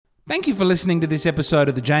Thank you for listening to this episode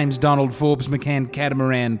of the James Donald Forbes McCann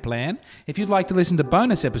Catamaran Plan. If you'd like to listen to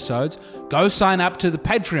bonus episodes, go sign up to the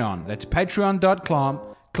Patreon. That's patreon.com.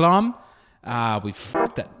 We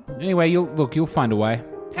fucked that. Anyway, you'll find a way.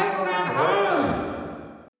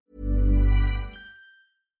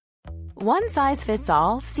 One size fits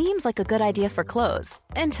all seems like a good idea for clothes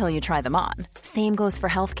until you try them on. Same goes for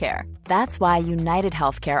healthcare. That's why United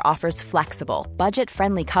Healthcare offers flexible,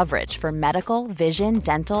 budget-friendly coverage for medical, vision,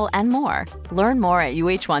 dental, and more. Learn more at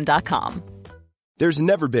uh1.com. There's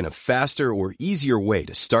never been a faster or easier way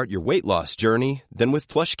to start your weight loss journey than with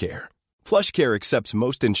PlushCare. PlushCare accepts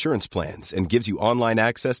most insurance plans and gives you online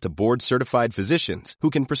access to board-certified physicians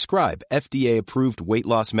who can prescribe FDA-approved weight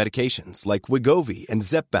loss medications like Wegovy and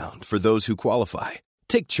Zepbound for those who qualify.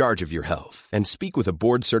 Take charge of your health and speak with a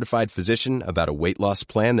board-certified physician about a weight loss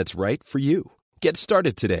plan that's right for you. Get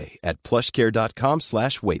started today at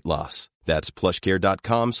plushcare.com/weight loss. That's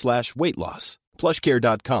plushcare.com/weight loss.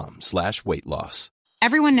 plushcare.com/weight loss.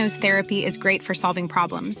 Everyone knows therapy is great for solving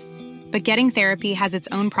problems. But getting therapy has its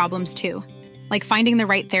own problems too, like finding the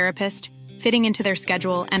right therapist, fitting into their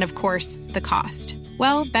schedule, and of course, the cost.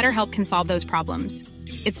 Well, BetterHelp can solve those problems.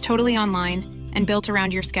 It's totally online and built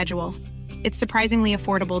around your schedule. It's surprisingly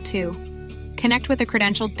affordable too. Connect with a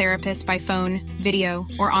credentialed therapist by phone, video,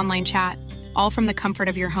 or online chat, all from the comfort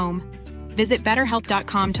of your home. Visit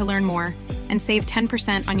BetterHelp.com to learn more and save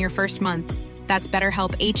 10% on your first month. That's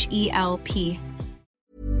BetterHelp, H-E-L-P.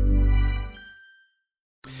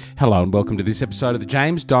 Hello and welcome to this episode of the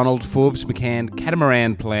James Donald Forbes McCann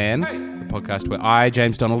Catamaran Plan, the podcast where I,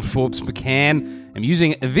 James Donald Forbes McCann, am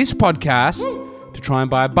using this podcast to try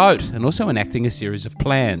and buy a boat and also enacting a series of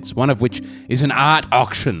plans, one of which is an art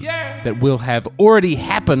auction that will have already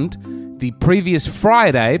happened the previous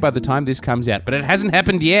Friday by the time this comes out, but it hasn't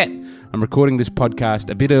happened yet. I'm recording this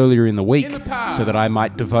podcast a bit earlier in the week so that I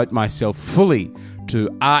might devote myself fully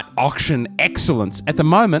to art auction excellence. At the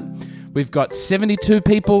moment, we've got 72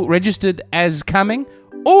 people registered as coming.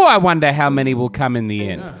 Oh, I wonder how many will come in the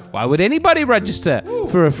end. Why would anybody register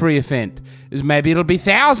for a free event? Maybe it'll be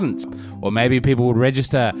thousands. Or maybe people will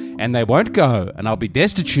register and they won't go, and I'll be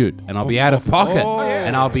destitute, and I'll be out of pocket,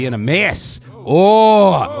 and I'll be in a mess.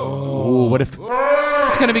 What if...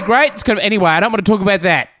 It's going to be great. Anyway, I don't want to talk about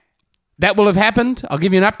that. That will have happened. I'll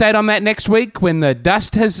give you an update on that next week when the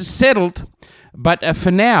dust has settled. But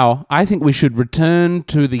for now, I think we should return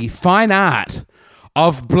to the fine art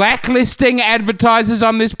of blacklisting advertisers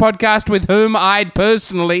on this podcast with whom I'd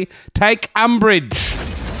personally take umbrage.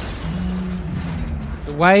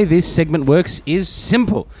 The way this segment works is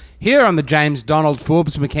simple. Here on the James Donald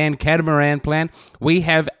Forbes McCann Catamaran Plan, we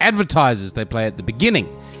have advertisers. They play at the beginning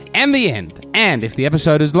and the end, and if the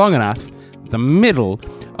episode is long enough, the middle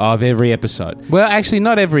of every episode. Well, actually,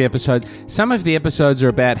 not every episode. Some of the episodes are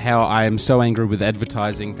about how I am so angry with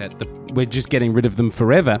advertising that we're just getting rid of them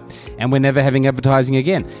forever and we're never having advertising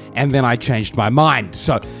again. And then I changed my mind.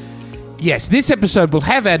 So, yes, this episode will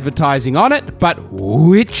have advertising on it, but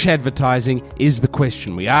which advertising is the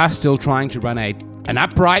question. We are still trying to run an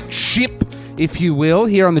upright ship, if you will,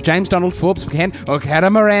 here on the James Donald Forbes McCann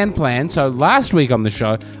Catamaran Plan. So last week on the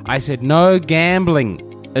show, I said no gambling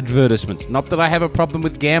advertisements. Not that I have a problem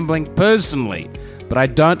with gambling personally, but I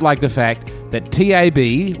don't like the fact that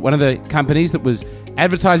TAB, one of the companies that was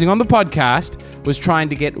advertising on the podcast, was trying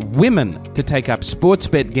to get women to take up sports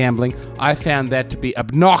bet gambling. I found that to be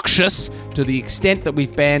obnoxious to the extent that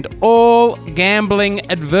we've banned all gambling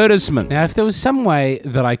advertisements. Now, if there was some way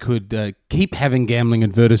that I could keep having gambling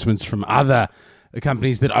advertisements from other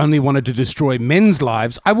companies that only wanted to destroy men's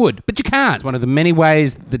lives, I would. But you can't. One of the many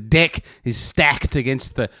ways the deck is stacked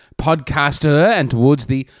against the podcaster and towards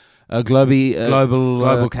the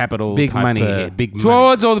global capital, big money,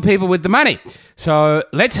 towards all the people with the money. So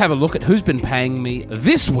let's have a look at who's been paying me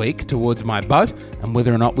this week towards my boat and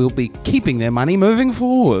whether or not we'll be keeping their money moving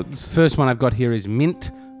forwards. First one I've got here is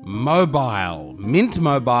Mint Mobile. Mint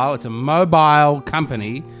Mobile, it's a mobile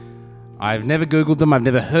company. I've never Googled them. I've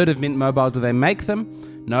never heard of Mint Mobile. Do they make them?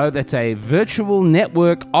 No, that's a virtual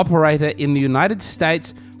network operator in the United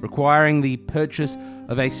States requiring the purchase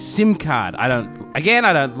of a SIM card. I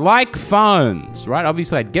don't like phones, right?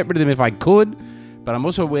 Obviously, I'd get rid of them if I could, but I'm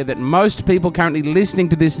also aware that most people currently listening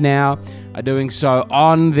to this now are doing so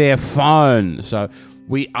on their phone. So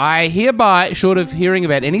I hereby, short of hearing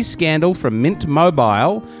about any scandal from Mint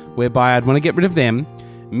Mobile, whereby I'd want to get rid of them,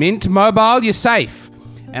 Mint Mobile, you're safe.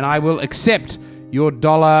 And I will accept your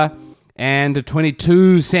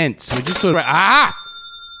 $1.22. We just sort of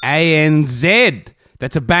ANZ.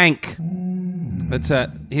 That's a bank.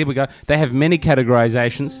 Here we go. They have many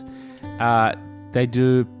categorizations. They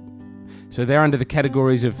do So they're under the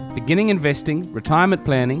categories of beginning investing, retirement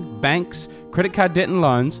planning, banks, credit card debt and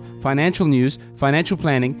loans, financial news, financial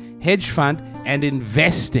planning, hedge fund, and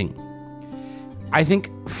investing. I think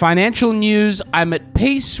financial news, I'm at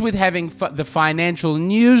peace with having the financial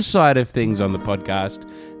news side of things on the podcast.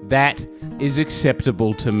 That is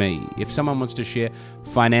acceptable to me. If someone wants to share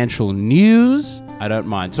financial news, I don't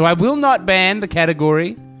mind. So I will not ban the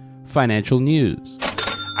category financial news.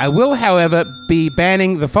 I will, however, be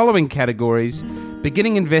banning the following categories: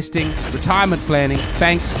 beginning investing, retirement planning,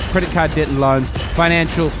 banks, credit card debt and loans,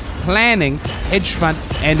 financial planning, hedge fund,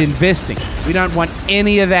 and investing. We don't want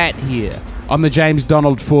any of that here on the James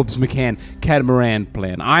Donald Forbes McCann Catamaran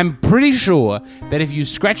Plan. I'm pretty sure that if you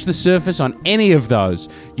scratch the surface on any of those,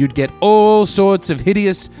 you'd get all sorts of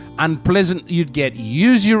hideous, unpleasant, you'd get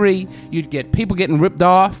usury, you'd get people getting ripped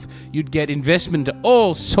off, you'd get investment into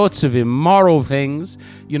all sorts of immoral things,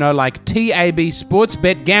 like TAB sports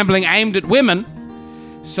bet gambling aimed at women.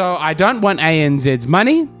 So I don't want ANZ's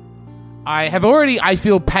money. I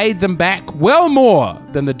feel paid them back well more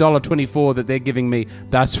than the $1.24 that they're giving me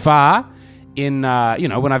thus far in,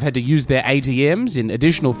 when I've had to use their ATMs in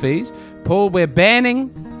additional fees. Paul, we're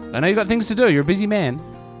banning. I know you've got things to do. You're a busy man.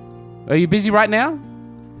 Are you busy right now?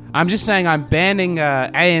 I'm just saying I'm banning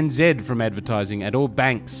ANZ from advertising at all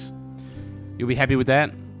banks. You'll be happy with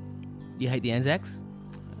that? You hate the Anzacs?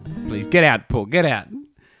 Please, get out, Paul. Get out.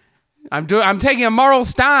 I'm taking a moral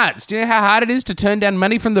stance. Do you know how hard it is to turn down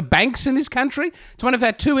money from the banks in this country? It's one of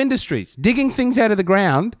our two industries, digging things out of the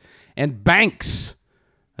ground and banks.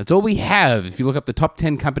 That's all we have. If you look up the top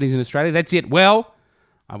 10 companies in Australia, that's it. Well,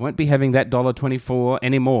 I won't be having that $1.24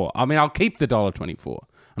 anymore. I mean, I'll keep the $1.24.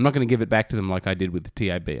 I'm not going to give it back to them like I did with the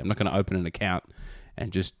TAB. I'm not going to open an account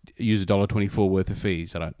and just use $1.24 worth of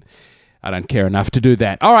fees. I don't care enough to do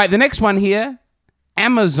that. All right, the next one here,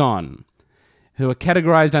 Amazon, who are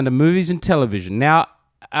categorized under movies and television. Now,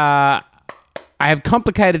 I have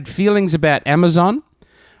complicated feelings about Amazon.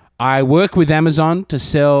 I work with Amazon to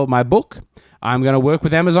sell my book. I'm going to work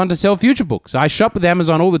with Amazon to sell future books. I shop with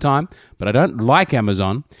Amazon all the time, but I don't like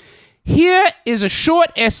Amazon. Here is a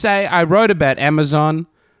short essay I wrote about Amazon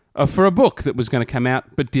for a book that was going to come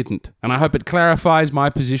out but didn't, and I hope it clarifies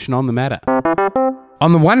my position on the matter.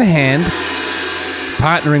 On the one hand,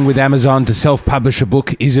 partnering with Amazon to self-publish a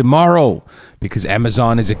book is immoral because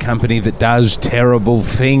Amazon is a company that does terrible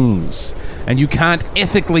things, and you can't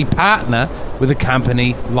ethically partner with a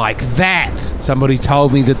company like that. Somebody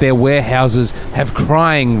told me that their warehouses have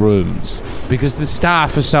crying rooms because the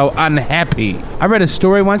staff are so unhappy. I read a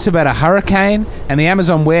story once about a hurricane, and the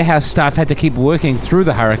Amazon warehouse staff had to keep working through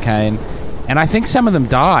the hurricane, and I think some of them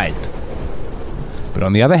died. But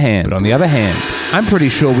on the other hand, I'm pretty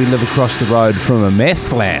sure we live across the road from a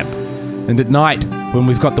meth lab. And at night, when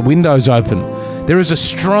we've got the windows open, there is a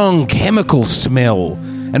strong chemical smell,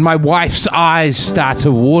 and my wife's eyes start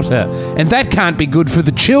to water, and that can't be good for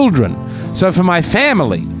the children. So for my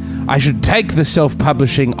family, I should take the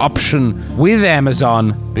self-publishing option with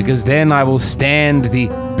Amazon, because then I will stand the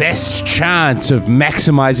best chance of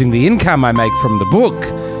maximizing the income I make from the book.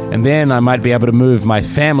 And then I might be able to move my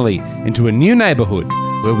family into a new neighborhood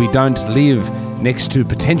where we don't live next to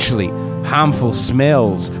potentially harmful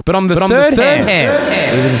smells. But on the third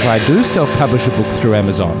hand, even if I do self-publish a book through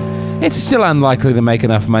Amazon, it's still unlikely to make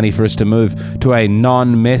enough money for us to move to a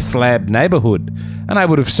non-meth lab neighborhood, and I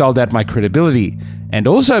would have sold out my credibility and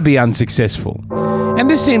also be unsuccessful. And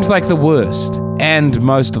this seems like the worst and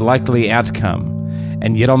most likely outcome.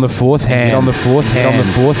 And yet on the fourth hand,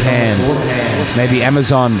 maybe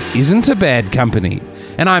Amazon isn't a bad company,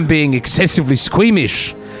 and I'm being excessively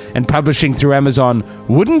squeamish, and publishing through Amazon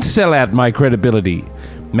wouldn't sell out my credibility.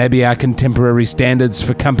 Maybe our contemporary standards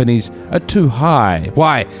for companies are too high.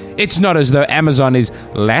 Why? It's not as though Amazon is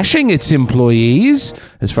lashing its employees,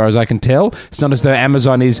 as far as I can tell. It's not as though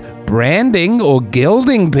Amazon is branding or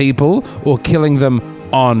gelding people or killing them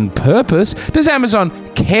on purpose. Does Amazon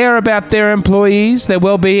care about their employees, their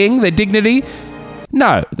well-being, their dignity?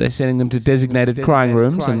 No, they're sending them to designated crying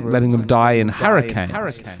rooms and letting them die in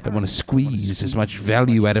hurricanes. They want to squeeze as much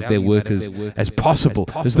value out of their workers as possible,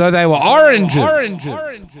 as though they were oranges.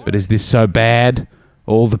 But is this so bad?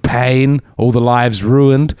 All the pain, all the lives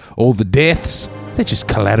ruined, all the deaths, they're just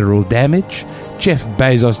collateral damage. Jeff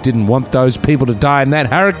Bezos didn't want those people to die in that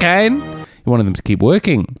hurricane. He wanted them to keep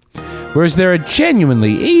working. Whereas there are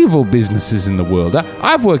genuinely evil businesses in the world.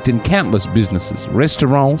 I've worked in countless businesses,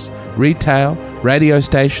 restaurants, retail, radio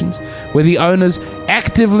stations, where the owners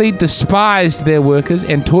actively despised their workers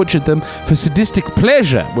and tortured them for sadistic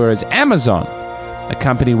pleasure, whereas Amazon, a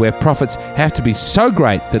company where profits have to be so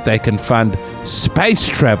great that they can fund space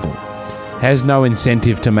travel, has no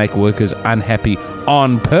incentive to make workers unhappy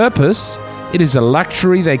on purpose. It is a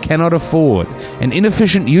luxury they cannot afford, an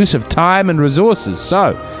inefficient use of time and resources.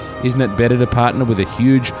 So, isn't it better to partner with a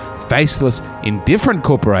huge, faceless, indifferent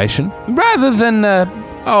corporation rather than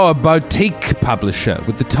a boutique publisher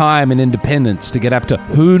with the time and independence to get up to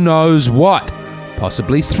who knows what?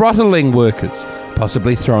 Possibly throttling workers,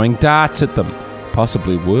 possibly throwing darts at them,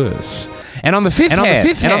 possibly worse. And on the fifth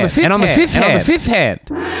hand,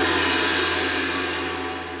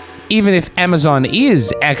 even if Amazon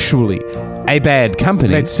is actually a bad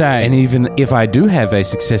company, let's say, and even if I do have a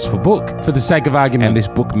successful book, for the sake of argument, and this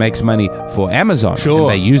book makes money for Amazon, sure, and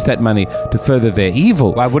they use that money to further their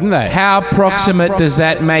evil, why wouldn't they? How proximate does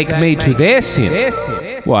that make me to their sin?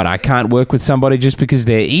 What, I can't work with somebody just because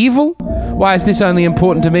they're evil? Why is this only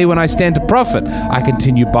important to me when I stand to profit? I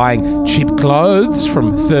continue buying cheap clothes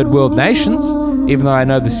from third world nations, even though I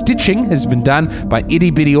know the stitching has been done by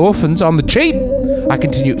itty-bitty orphans on the cheap. I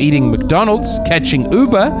continue eating McDonald's, catching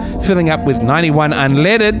Uber, filling up with 91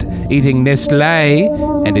 unleaded, eating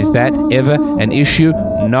Nestlé. And is that ever an issue?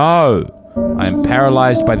 No. I am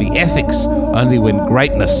paralyzed by the ethics only when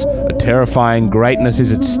greatness, a terrifying greatness,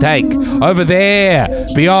 is at stake. Over there,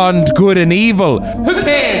 beyond good and evil. Who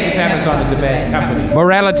cares if Amazon is a bad company?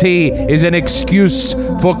 Morality is an excuse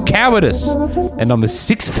for cowardice. And on the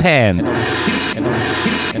sixth hand...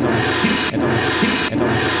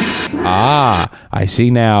 I see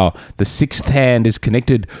now. The sixth hand is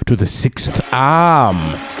connected to the sixth arm.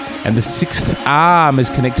 And the sixth arm is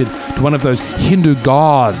connected to one of those Hindu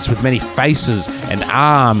gods with many faces and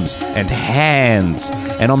arms and hands.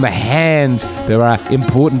 And on the hands, there are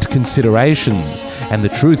important considerations. And the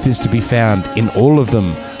truth is to be found in all of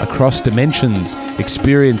them, across dimensions,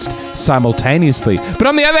 experienced simultaneously. But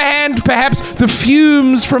on the other hand, perhaps the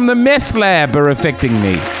fumes from the meth lab are affecting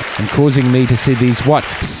me and causing me to see these,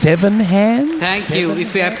 7 hands? Thank you.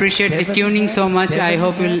 If you appreciate the tuning so much, I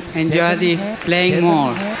hope you'll enjoy the playing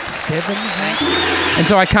more. 7 hands. And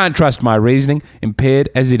so I can't trust my reasoning, impaired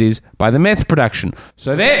as it is by the meth production.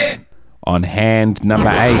 So then, on hand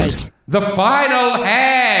number 8, the final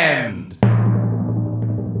hand.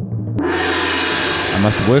 I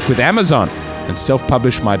must work with Amazon and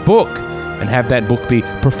self-publish my book and have that book be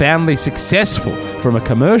profoundly successful from a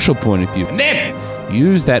commercial point of view. And then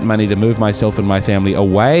use that money to move myself and my family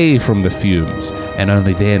away from the fumes, and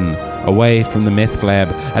only then away from the meth lab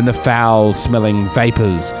and the foul-smelling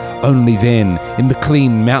vapors. Only then, in the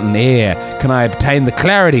clean mountain air, can I obtain the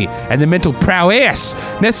clarity and the mental prowess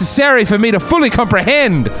necessary for me to fully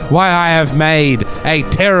comprehend why I have made a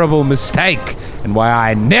terrible mistake and why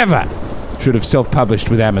I never should have self-published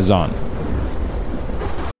with Amazon.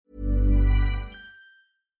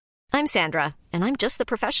 I'm Sandra, and I'm just the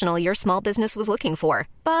professional your small business was looking for.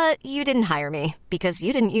 But you didn't hire me because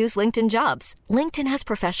you didn't use LinkedIn Jobs. LinkedIn has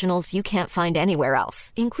professionals you can't find anywhere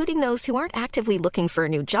else, including those who aren't actively looking for a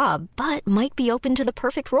new job, but might be open to the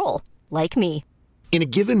perfect role, like me. In a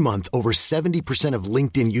given month, over 70% of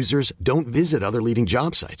LinkedIn users don't visit other leading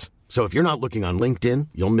job sites. So if you're not looking on LinkedIn,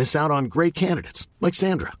 you'll miss out on great candidates, like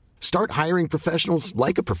Sandra. Start hiring professionals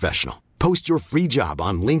like a professional. Post your free job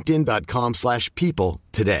on linkedin.com/people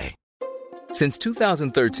today. Since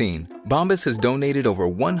 2013, Bombas has donated over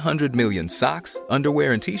 100 million socks,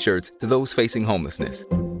 underwear, and T-shirts to those facing homelessness.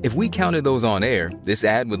 If we counted those on air, this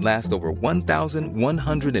ad would last over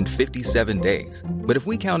 1,157 days. But if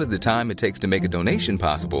we counted the time it takes to make a donation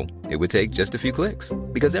possible, it would take just a few clicks.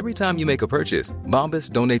 Because every time you make a purchase,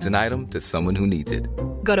 Bombas donates an item to someone who needs it.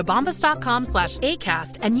 Go to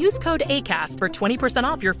bombas.com/ACAST and use code ACAST for 20%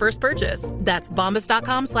 off your first purchase. That's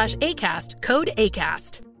bombas.com/ACAST, code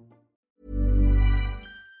ACAST.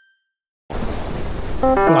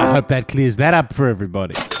 Well, I hope that clears that up for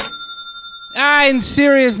everybody. In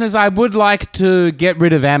seriousness, I would like to get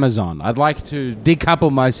rid of Amazon. I'd like to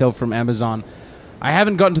decouple myself from Amazon. I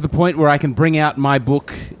haven't gotten to the point where I can bring out my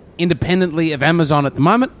book independently of Amazon at the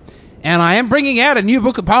moment. And I am bringing out a new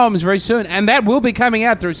book of poems very soon. And that will be coming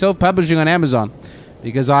out through self-publishing on Amazon,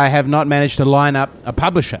 because I have not managed to line up a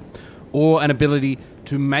publisher or an ability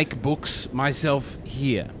to make books myself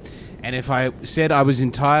here. And if I said I was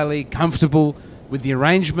entirely comfortable with the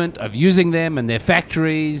arrangement of using them and their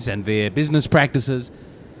factories and their business practices,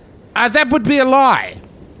 that would be a lie.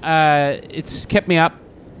 It's kept me up.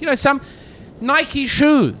 You know, some Nike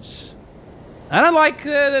shoes. I don't like...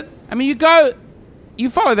 you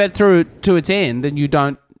follow that through to its end, and you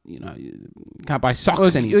don't, you can't buy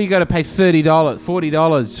socks anymore. You got to pay $30,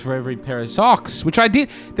 $40 for every pair of socks, which I did.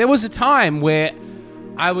 There was a time where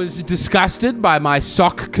I was disgusted by my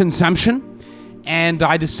sock consumption, and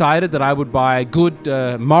I decided that I would buy good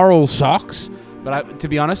moral socks, But to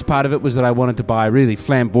be honest, part of it was that I wanted to buy really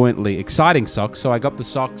flamboyantly exciting socks, so I got the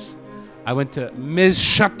socks. I went to Mes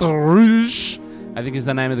Chateau Rouge, I think is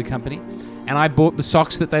the name of the company, and I bought the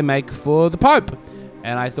socks that they make for the Pope.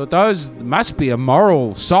 And I thought, those must be a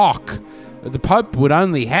moral sock. The Pope would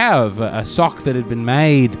only have a sock that had been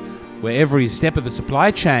made where every step of the supply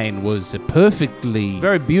chain was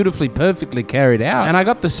very beautifully, perfectly carried out. And I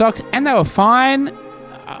got the socks, and they were fine.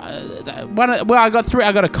 I got 3.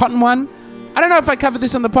 I got a cotton one. I don't know if I covered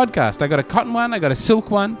this on the podcast. I got a cotton one, I got a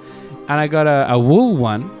silk one, and I got a wool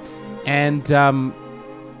one. And,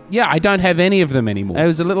 I don't have any of them anymore. It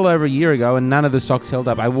was a little over a year ago, and none of the socks held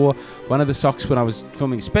up. I wore one of the socks when I was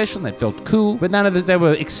filming a special, and that felt cool. But they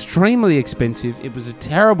were extremely expensive. It was a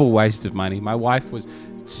terrible waste of money. My wife was,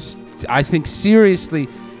 I think, seriously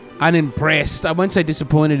unimpressed. I won't say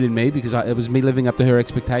disappointed in me, because it was me living up to her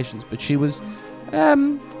expectations. But she was...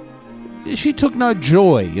 she took no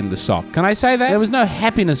joy in the sock. Can I say that? There was no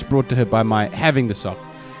happiness brought to her by my having the socks.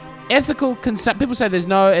 People say there's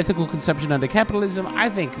no ethical consumption under capitalism. I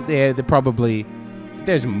think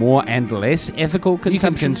there's more and less ethical consumption. You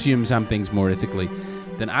can consume some things more ethically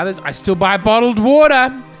than others. I still buy bottled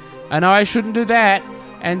water. I know I shouldn't do that.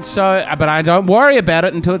 And so, but I don't worry about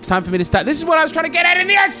it until it's time for me to start. This is what I was trying to get at in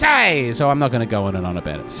the essay. So I'm not going to go on and on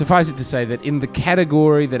about it. Suffice it to say that in the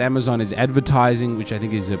category that Amazon is advertising, which I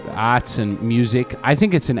think is arts and music, I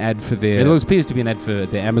think it's an ad for their... It appears to be an ad for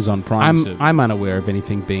their Amazon Prime service. I'm unaware of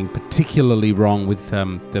anything being particularly wrong with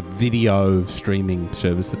the video streaming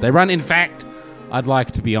service that they run. In fact, I'd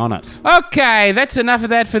like to be on it. Okay, that's enough of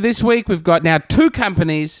that for this week. We've got now 2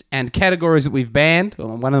 companies and categories that we've banned. Well,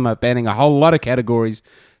 one of them are banning a whole lot of categories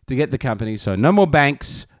to get the companies. So no more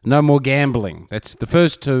banks, no more gambling. That's the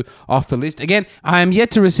first 2 off the list. Again, I am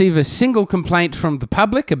yet to receive a single complaint from the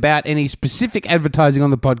public about any specific advertising on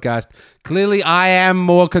the podcast. Clearly, I am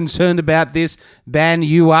more concerned about this than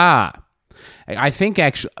you are. I think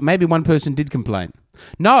actually, maybe one person did complain.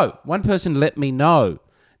 No, one person let me know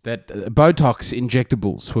that Botox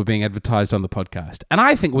injectables were being advertised on the podcast. And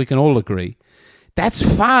I think we can all agree that's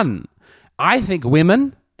fun. I think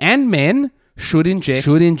women and men should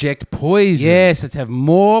inject poison. Yes, let's have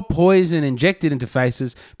more poison injected into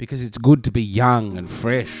faces because it's good to be young and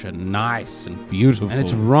fresh and nice and beautiful. And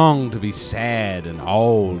it's wrong to be sad and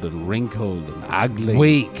old and wrinkled and ugly,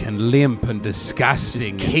 weak and limp and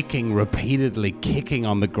disgusting, repeatedly kicking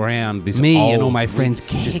on the ground. And all my friends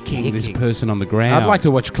kicking this person on the ground. I'd like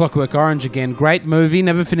to watch Clockwork Orange again. Great movie.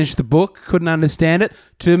 Never finished the book. Couldn't understand it.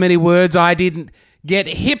 Too many words I didn't get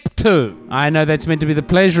hip to. I know that's meant to be the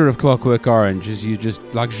pleasure of Clockwork Orange, as you just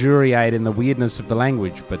luxuriate in the weirdness of the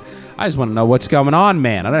language, but I just want to know what's going on,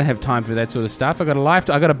 man. I don't have time for that sort of stuff. I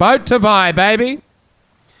got a boat to buy, baby.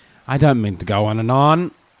 I don't mean to go on and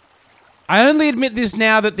on. I only admit this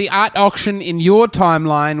now that the art auction in your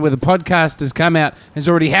timeline where the podcast has come out has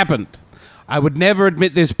already happened. I would never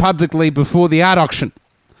admit this publicly before the art auction,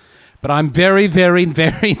 but I'm very, very,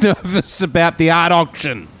 very nervous about the art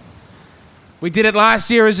auction. We did it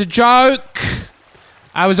last year as a joke.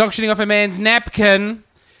 I was auctioning off a man's napkin,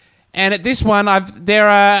 and at this one,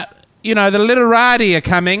 the literati are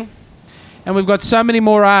coming, and we've got so many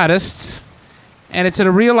more artists, and it's at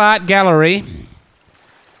a real art gallery,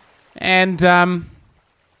 and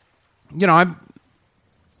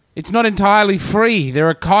it's not entirely free. There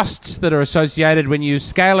are costs that are associated when you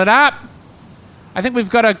scale it up. I think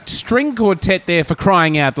we've got a string quartet there, for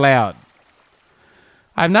crying out loud.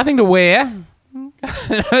 I have nothing to wear.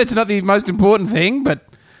 It's not the most important thing, but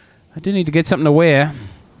I do need to get something to wear.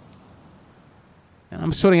 And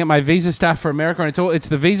I'm sorting out my visa stuff for America, and it's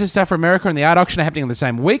the visa stuff for America and the art auction are happening on the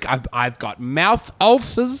same week. I've got mouth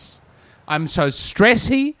ulcers. I'm so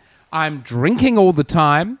stressy. I'm drinking all the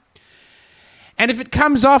time. And if it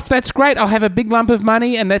comes off, that's great. I'll have a big lump of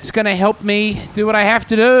money, and that's going to help me do what I have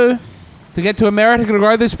to do to get to America to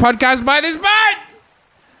grow this podcast by this boat.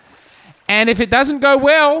 And if it doesn't go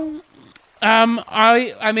well,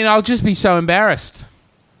 I'll just be so embarrassed.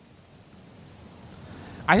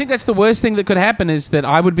 I think that's the worst thing that could happen, is that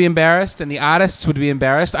I would be embarrassed and the artists would be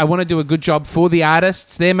embarrassed. I want to do a good job for the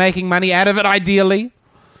artists. They're making money out of it, ideally.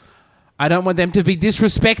 I don't want them to be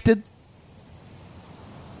disrespected.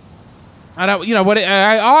 I don't,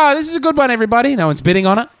 this is a good one, everybody. No one's bidding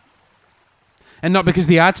on it. And not because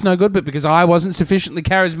the art's no good, but because I wasn't sufficiently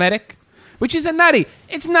charismatic, which is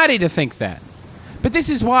it's nutty to think that. But this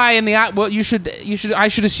is why in the art world I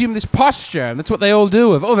should assume this posture, and that's what they all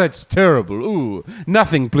do of, oh, that's terrible, ooh,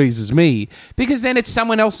 nothing pleases me, because then it's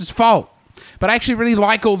someone else's fault. But I actually really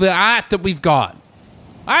like all the art that we've got.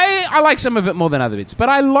 I like some of it more than other bits, but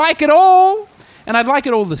I like it all, and I'd like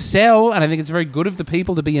it all to sell, and I think it's very good of the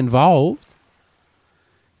people to be involved.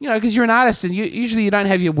 you know, because you're an artist and usually you don't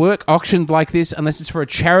have your work auctioned like this unless it's for a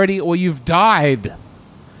charity or you've died.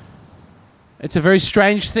 It's a very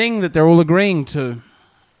strange thing that they're all agreeing to.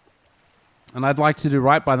 And I'd like to do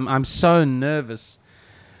right by them. I'm so nervous.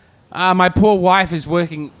 My poor wife is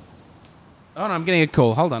working... Oh, no, I'm getting a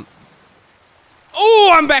call. Hold on. Oh,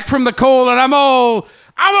 I'm back from the call and I'm all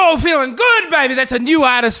feeling good, baby. That's a new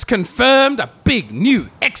artist confirmed. A big, new,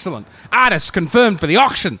 excellent artist confirmed for the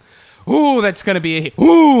auction. Ooh, that's going to be a hit.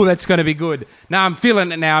 Ooh, that's going to be good. Now I'm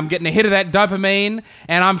feeling it now. I'm getting a hit of that dopamine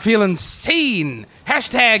and I'm feeling seen.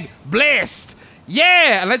 Hashtag blessed.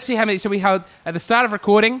 Yeah. And let's see how many. So we had, at the start of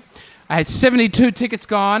recording, I had 72 tickets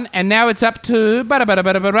gone and now it's up to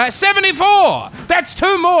 74. That's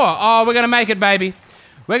 2 more. Oh, we're going to make it, baby.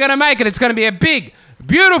 We're going to make it. It's going to be a big,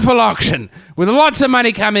 beautiful auction with lots of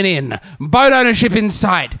money coming in, boat ownership in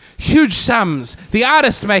sight, huge sums, the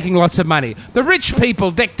artist making lots of money, the rich people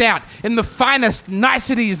decked out in the finest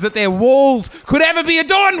niceties that their walls could ever be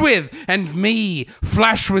adorned with, and me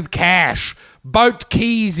flush with cash, boat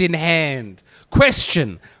keys in hand.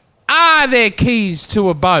 Question, are there keys to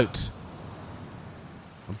a boat?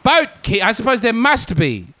 Boat key, I suppose there must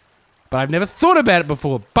be, but I've never thought about it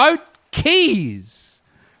before. Boat keys.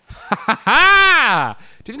 Ha!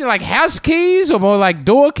 Do you think they're like house keys or more like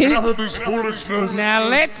door keys? Now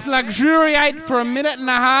let's luxuriate for a minute and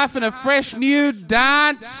a half in a fresh new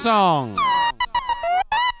dance song.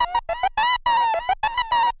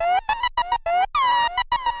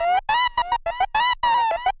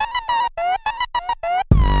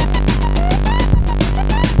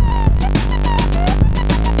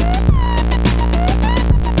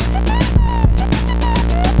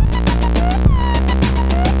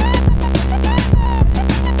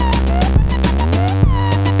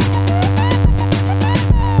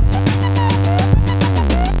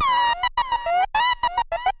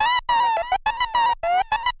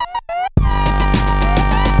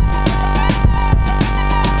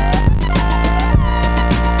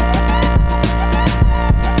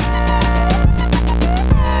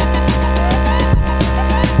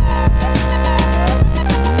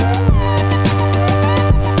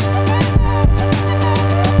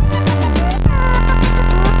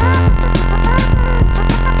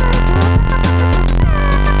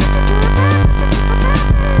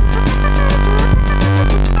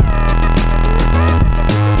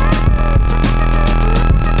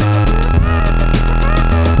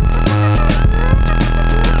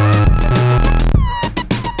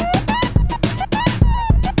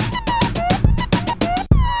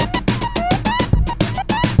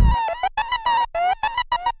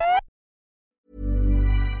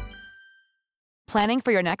 Planning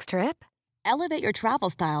for your next trip? Elevate your travel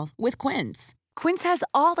style with Quince. Quince has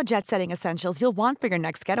all the jet-setting essentials you'll want for your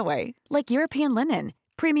next getaway, like European linen,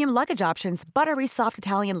 premium luggage options, buttery soft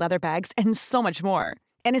Italian leather bags, and so much more.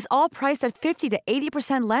 And is all priced at 50 to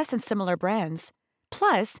 80% less than similar brands.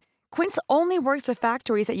 Plus, Quince only works with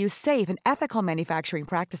factories that use safe and ethical manufacturing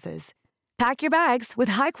practices. Pack your bags with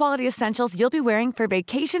high-quality essentials you'll be wearing for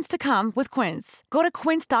vacations to come with Quince. Go to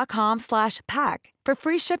quince.com/pack for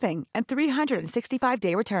free shipping and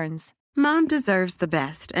 365-day returns. Mom deserves the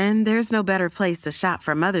best, and there's no better place to shop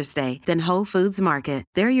for Mother's Day than Whole Foods Market.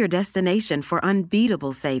 They're your destination for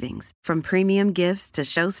unbeatable savings, from premium gifts to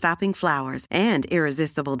show-stopping flowers and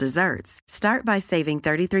irresistible desserts. Start by saving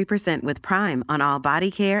 33% with Prime on all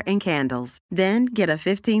body care and candles. Then get a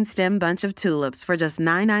 15-stem bunch of tulips for just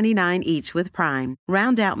 $9.99 each with Prime.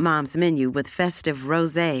 Round out Mom's menu with festive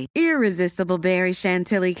rosé, irresistible berry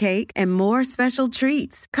chantilly cake, and more special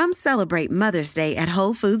treats. Come celebrate Mother's Day at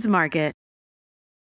Whole Foods Market.